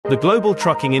The global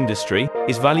trucking industry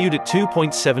is valued at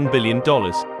 $2.7 billion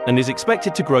and is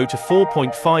expected to grow to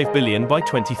 $4.5 billion by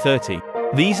 2030.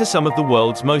 These are some of the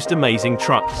world's most amazing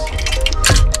trucks.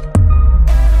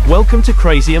 Welcome to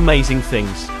Crazy Amazing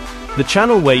Things, the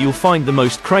channel where you'll find the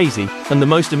most crazy and the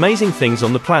most amazing things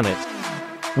on the planet.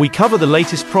 We cover the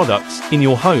latest products in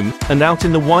your home and out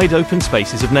in the wide open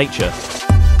spaces of nature.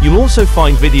 You'll also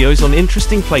find videos on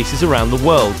interesting places around the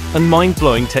world and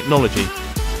mind-blowing technology.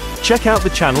 Check out the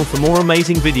channel for more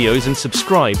amazing videos and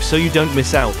subscribe so you don't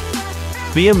miss out.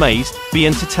 Be amazed, be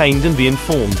entertained and be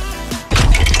informed.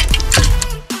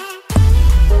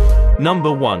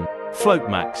 Number 1.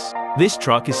 Floatmax. This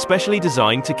truck is specially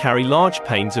designed to carry large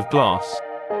panes of glass.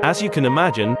 As you can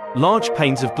imagine, large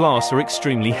panes of glass are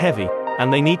extremely heavy,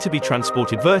 and they need to be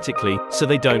transported vertically so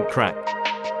they don't crack.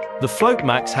 The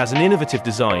Floatmax has an innovative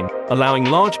design, allowing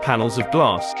large panels of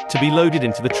glass to be loaded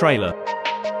into the trailer.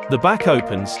 The back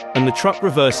opens, and the truck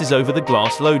reverses over the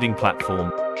glass loading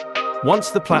platform. Once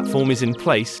the platform is in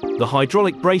place, the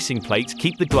hydraulic bracing plates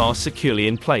keep the glass securely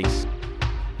in place.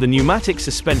 The pneumatic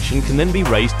suspension can then be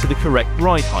raised to the correct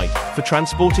ride height for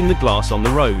transporting the glass on the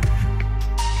road.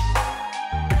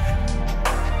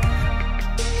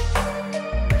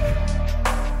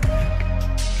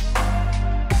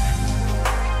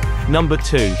 Number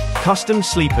 2. Custom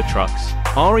Sleeper Trucks.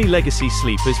 RE Legacy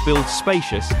Sleepers build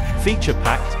spacious,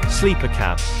 feature-packed, sleeper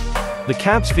cabs. The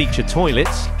cabs feature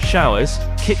toilets, showers,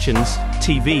 kitchens,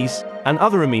 TVs, and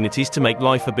other amenities to make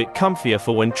life a bit comfier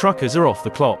for when truckers are off the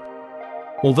clock.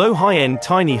 Although high-end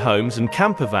tiny homes and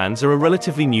camper vans are a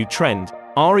relatively new trend,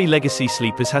 RE Legacy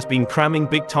Sleepers has been cramming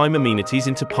big-time amenities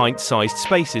into pint-sized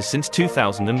spaces since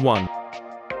 2001.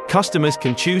 Customers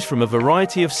can choose from a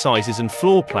variety of sizes and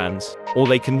floor plans, or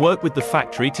they can work with the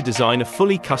factory to design a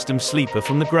fully custom sleeper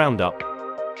from the ground up.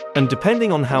 And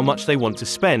depending on how much they want to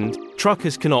spend,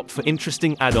 truckers can opt for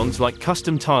interesting add-ons like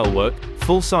custom tile work,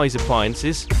 full-size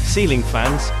appliances, ceiling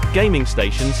fans, gaming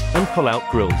stations, and pull-out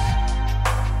grills.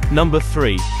 Number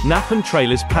 3. Napan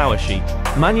Trailer's Power Sheet.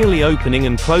 Manually opening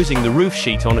and closing the roof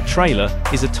sheet on a trailer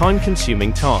is a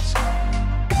time-consuming task.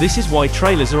 This is why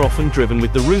trailers are often driven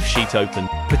with the roof sheet open,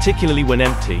 particularly when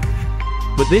empty.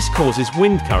 But this causes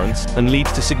wind currents and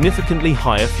leads to significantly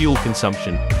higher fuel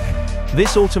consumption.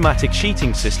 This automatic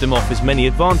sheeting system offers many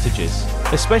advantages,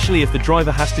 especially if the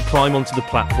driver has to climb onto the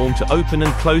platform to open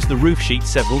and close the roof sheet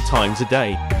several times a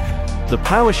day. The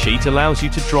Power Sheet allows you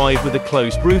to drive with a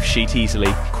closed roof sheet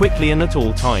easily, quickly and at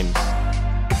all times.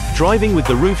 Driving with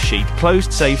the roof sheet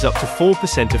closed saves up to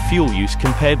 4% of fuel use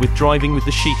compared with driving with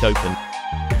the sheet open.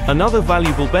 Another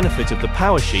valuable benefit of the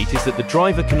Power Sheet is that the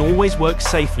driver can always work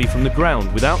safely from the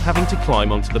ground without having to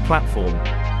climb onto the platform.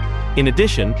 In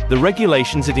addition, the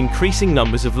regulations at increasing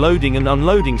numbers of loading and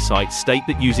unloading sites state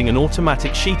that using an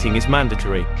automatic sheeting is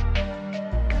mandatory.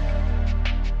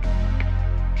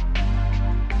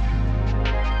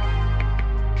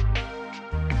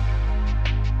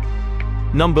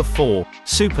 Number 4.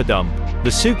 Super Dump.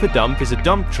 The Super Dump is a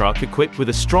dump truck equipped with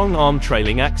a strong arm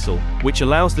trailing axle, which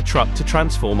allows the truck to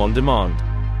transform on demand.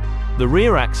 The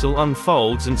rear axle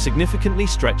unfolds and significantly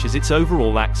stretches its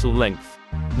overall axle length.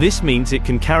 This means it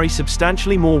can carry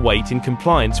substantially more weight in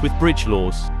compliance with bridge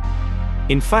laws.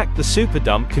 In fact, the Super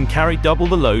Dump can carry double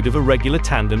the load of a regular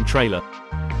tandem trailer.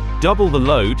 Double the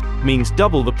load means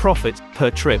double the profit per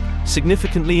trip,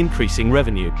 significantly increasing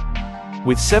revenue.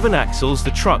 With 7 axles,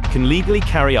 the truck can legally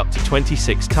carry up to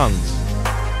 26 tons.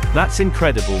 That's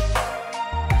incredible.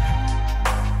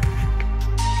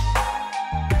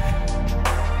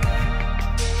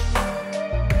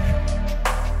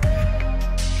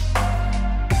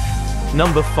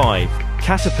 Number 5.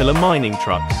 Caterpillar Mining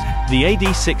Trucks. The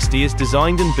AD60 is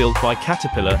designed and built by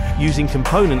Caterpillar, using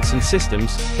components and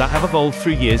systems that have evolved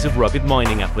through years of rugged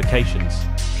mining applications.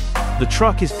 The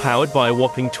truck is powered by a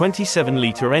whopping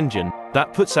 27-liter engine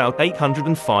that puts out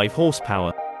 805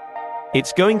 horsepower.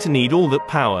 It's going to need all that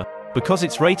power, because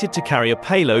it's rated to carry a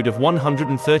payload of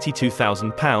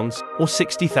 132,000 pounds, or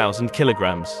 60,000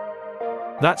 kilograms.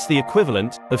 That's the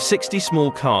equivalent of 60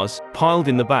 small cars piled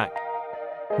in the back.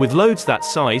 With loads that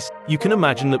size, you can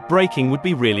imagine that braking would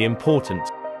be really important.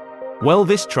 Well,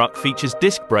 this truck features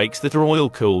disc brakes that are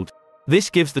oil-cooled.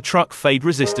 This gives the truck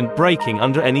fade-resistant braking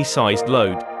under any sized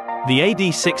load. The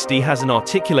AD60 has an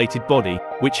articulated body,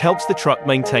 which helps the truck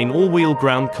maintain all-wheel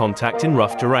ground contact in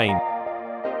rough terrain.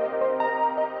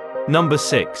 Number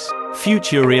 6.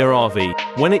 Futuria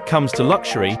RV. When it comes to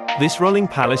luxury, this rolling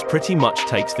palace pretty much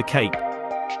takes the cake.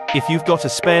 If you've got a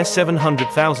spare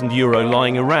 €700,000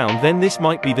 lying around, then this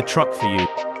might be the truck for you.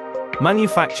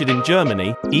 Manufactured in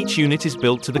Germany, each unit is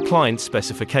built to the client's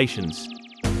specifications.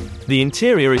 The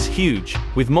interior is huge,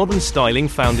 with modern styling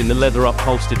found in the leather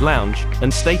upholstered lounge,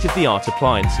 and state-of-the-art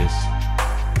appliances.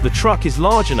 The truck is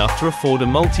large enough to afford a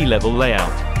multi-level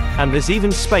layout, and there's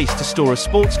even space to store a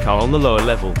sports car on the lower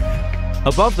level.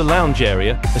 Above the lounge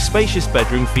area, a spacious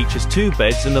bedroom features 2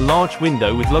 beds and a large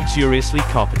window with luxuriously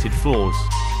carpeted floors.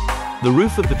 The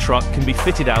roof of the truck can be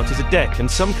fitted out as a deck, and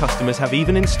some customers have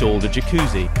even installed a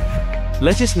jacuzzi.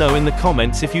 Let us know in the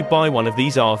comments if you buy one of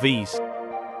these RVs.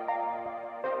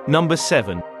 Number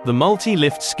 7. The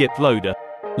Multi-Lift Skip Loader.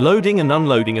 Loading and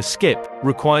unloading a skip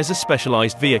requires a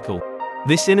specialized vehicle.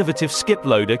 This innovative skip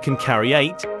loader can carry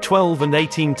 8, 12 and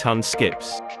 18-ton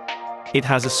skips. It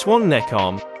has a swan neck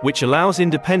arm, which allows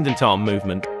independent arm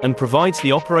movement, and provides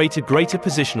the operator greater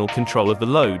positional control of the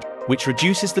load, which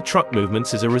reduces the truck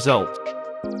movements as a result.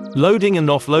 Loading and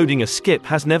offloading a skip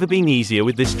has never been easier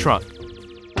with this truck.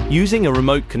 Using a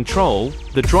remote control,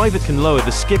 the driver can lower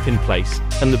the skip in place,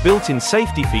 and the built-in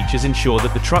safety features ensure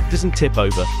that the truck doesn't tip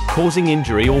over, causing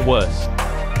injury or worse.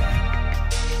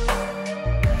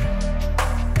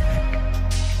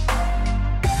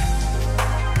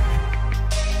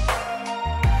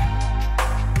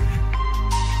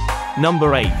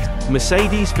 Number 8.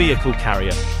 Mercedes Vehicle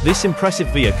Carrier. This impressive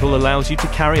vehicle allows you to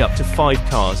carry up to 5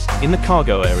 cars in the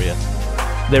cargo area.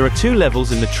 There are 2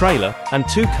 levels in the trailer, and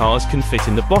 2 cars can fit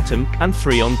in the bottom, and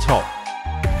 3 on top.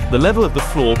 The level of the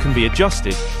floor can be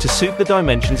adjusted to suit the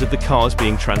dimensions of the cars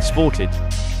being transported.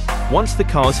 Once the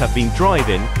cars have been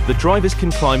drive-in, the drivers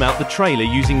can climb out the trailer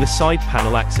using the side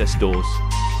panel access doors.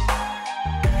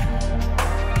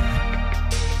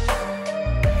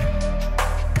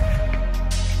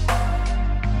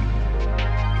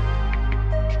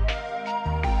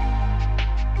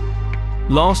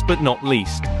 Last but not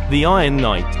least, the Iron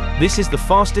Knight. This is the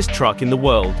fastest truck in the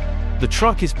world. The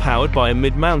truck is powered by a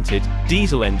mid-mounted,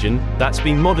 diesel engine that's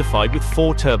been modified with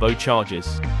 4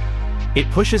 turbochargers. It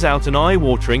pushes out an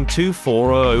eye-watering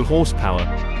 2,400 horsepower.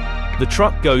 The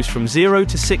truck goes from 0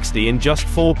 to 60 in just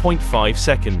 4.5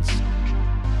 seconds.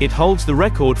 It holds the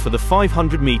record for the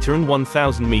 500-meter and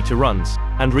 1,000-meter runs,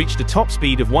 and reached a top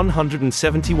speed of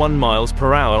 171 miles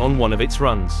per hour on one of its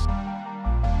runs.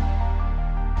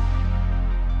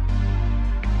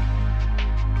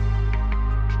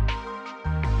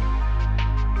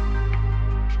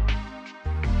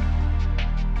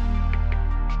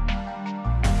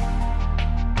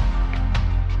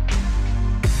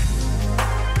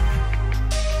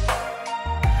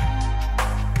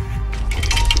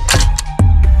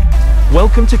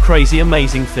 Welcome to Crazy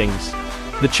Amazing Things,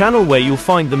 the channel where you'll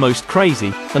find the most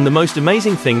crazy and the most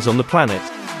amazing things on the planet.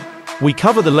 We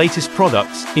cover the latest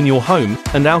products in your home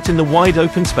and out in the wide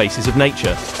open spaces of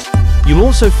nature. You'll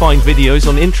also find videos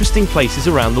on interesting places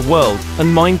around the world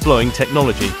and mind-blowing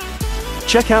technology.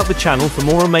 Check out the channel for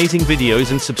more amazing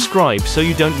videos and subscribe so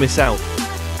you don't miss out.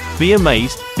 Be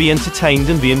amazed, be entertained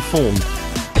and be informed.